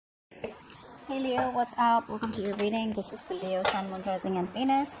Hey Leo, what's up? Welcome to your reading. This is for Leo, Sun, Moon, Rising and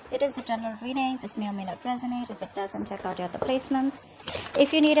Venus. It is a general reading. This may or may not resonate. If it doesn't, check out your other placements.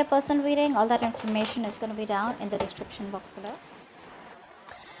 If you need a personal reading, all that information is going to be down in the description box below.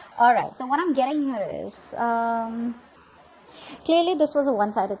 Alright, so what I'm getting here is, clearly this was a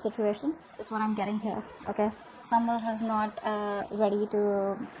one-sided situation, is what I'm getting here, okay? Someone was not ready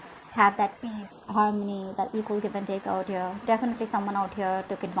to have that peace, harmony, that equal give and take out here. Definitely someone out here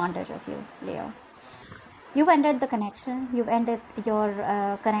took advantage of you, Leo. You've ended the connection. You've ended your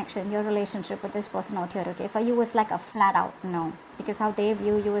connection, your relationship with this person out here, okay? For you, it's like a flat out no. Because how they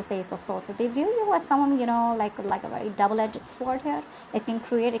view you is the Ace of Swords. So they view you as someone, you know, like a very double-edged sword here. It can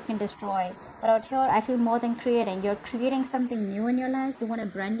create, it can destroy. But out here, I feel more than creating. You're creating something new in your life. You want a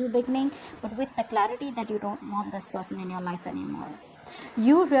brand new beginning, but with the clarity that you don't want this person in your life anymore.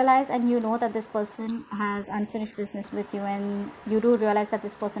 You realize and you know that this person has unfinished business with you, and you do realize that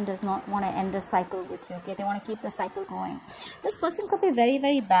this person does not want to end this cycle with you, okay? They want to keep the cycle going. This person could be very,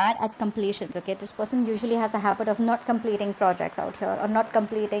 very bad at completions, okay? This person usually has a habit of not completing projects out here, or not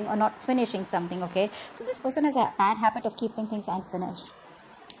completing or not finishing something, okay? So this person has a bad habit of keeping things unfinished.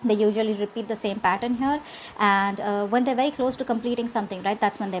 They usually repeat the same pattern here, and when they're very close to completing something, right,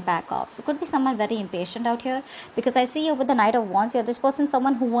 that's when they back off. So could be someone very impatient out here, because I see with the Knight of Wands here, this person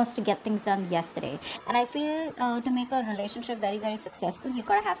someone who wants to get things done yesterday. And I feel to make a relationship very, very successful, you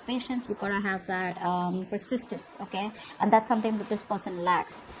gotta have patience, you gotta have that persistence, okay? And that's something that this person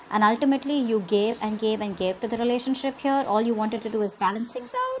lacks. And ultimately you gave and gave and gave to the relationship here. All you wanted to do is balance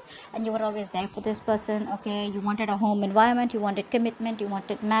things out, and you were always there for this person, okay? You wanted a home environment, you wanted commitment, you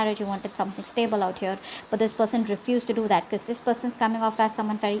wanted marriage, you wanted something stable out here, but this person refused to do that, because this person's coming off as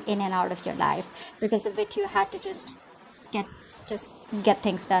someone very in and out of your life, because of which you had to just get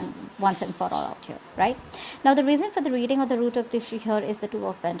things done once and for all out here, right? Now the reason for the reading, or the root of the issue here, is the Two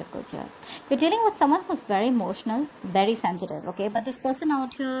of Pentacles here. You're dealing with someone who's very emotional, very sensitive, okay? But this person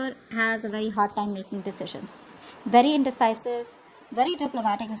out here has a very hard time making decisions, very indecisive, very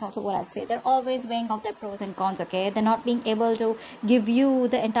diplomatic is also what I'd say. They're always weighing out their pros and cons, okay? They're not being able to give you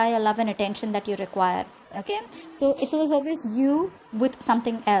the entire love and attention that you require, okay? So it was always you with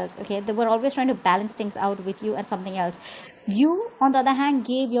something else, okay? They were always trying to balance things out with you and something else. You, on the other hand,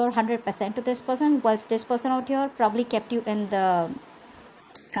 gave your 100% to this person, whilst this person out here probably kept you in the,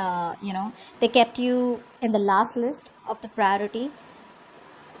 they kept you in the last list of the priority.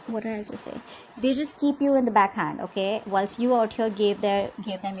 What did I just say? They just keep you in the backhand, okay? Whilst you out here gave them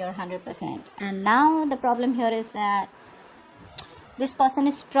your 100%. And now the problem here is that this person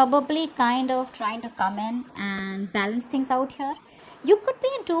is probably kind of trying to come in and balance things out here. You could be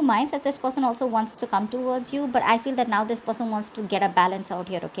in two minds if this person also wants to come towards you, but I feel that now this person wants to get a balance out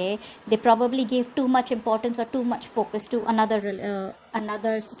here, okay? They probably gave too much importance or too much focus to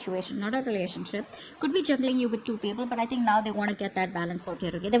another situation, not a relationship. Could be juggling you with two people, but I think now they want to get that balance out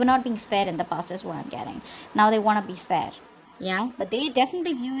here, okay? They were not being fair in the past is what I'm getting. Now they want to be fair. Yeah, but they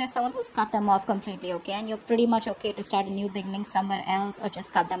definitely view you as someone who's cut them off completely, okay? And you're pretty much okay to start a new beginning somewhere else, or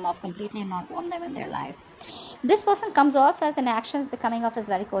just cut them off completely and not want them in their life. This person comes off as, in actions, they're coming off as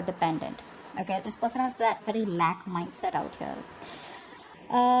very codependent, okay? This person has that very lack mindset out here.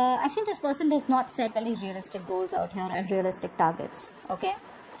 I think this person does not set very realistic goals out here and realistic targets, okay?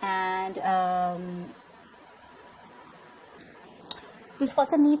 And this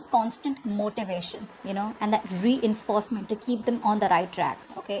person needs constant motivation, you know, and that reinforcement to keep them on the right track,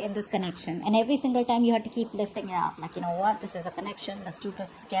 okay, in this connection. And every single time you have to keep lifting it up, like, you know what, this is a connection, let's do this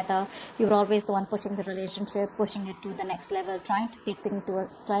together. You're always the one pushing the relationship, pushing it to the next level, trying to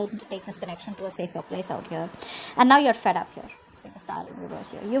take this connection to a safer place out here. And now you're fed up here. See the star in reverse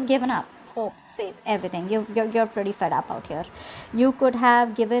here. You've given up hope, faith, everything. You're pretty fed up out here. You could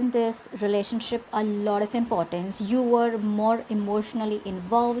have given this relationship a lot of importance. You were more emotionally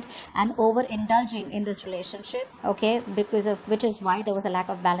involved and overindulging in this relationship, okay, because of which is why there was a lack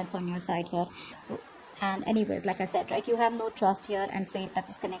of balance on your side here. And anyways, like I said, right, you have no trust here and faith that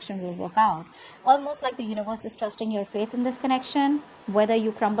this connection will work out. Almost like the universe is trusting your faith in this connection, whether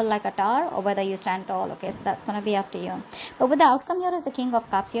you crumble like a tower or whether you stand tall, okay? So that's going to be up to you. But with the outcome here is the King of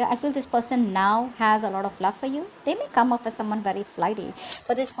Cups here. I feel this person now has a lot of love for you. They may come off as someone very flighty,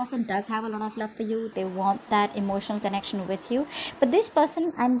 but this person does have a lot of love for you. They want that emotional connection with you. But this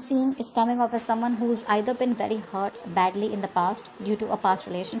person I'm seeing is coming off as someone who's either been very hurt badly in the past due to a past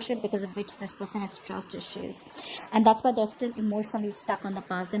relationship, because of which this person has trust trust issues, and that's why they're still emotionally stuck on the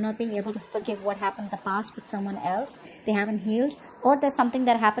past. They're not being able to forgive what happened in the past with someone else. They haven't healed, or there's something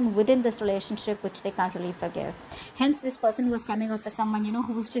that happened within this relationship which they can't really forgive. Hence, this person was coming up with someone, you know,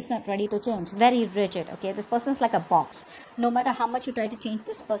 who was just not ready to change, very rigid. Okay, this person's like a box. No matter how much you try to change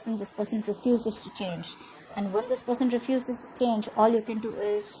this person refuses to change. And when this person refuses to change, all you can do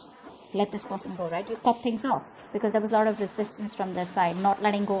is let this person go, right? You cut things off, because there was a lot of resistance from their side, not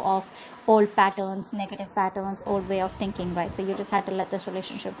letting go of old patterns, negative patterns, old way of thinking, right? So you just had to let this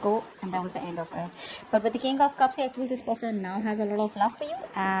relationship go, and that was the end of it. But with the King of Cups, I feel this person now has a lot of love for you,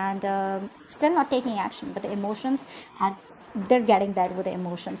 and still not taking action, but the emotions they're getting that with the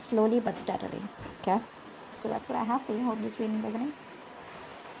emotions, slowly but steadily. Okay, so that's what I have for you. Hope this reading resonates.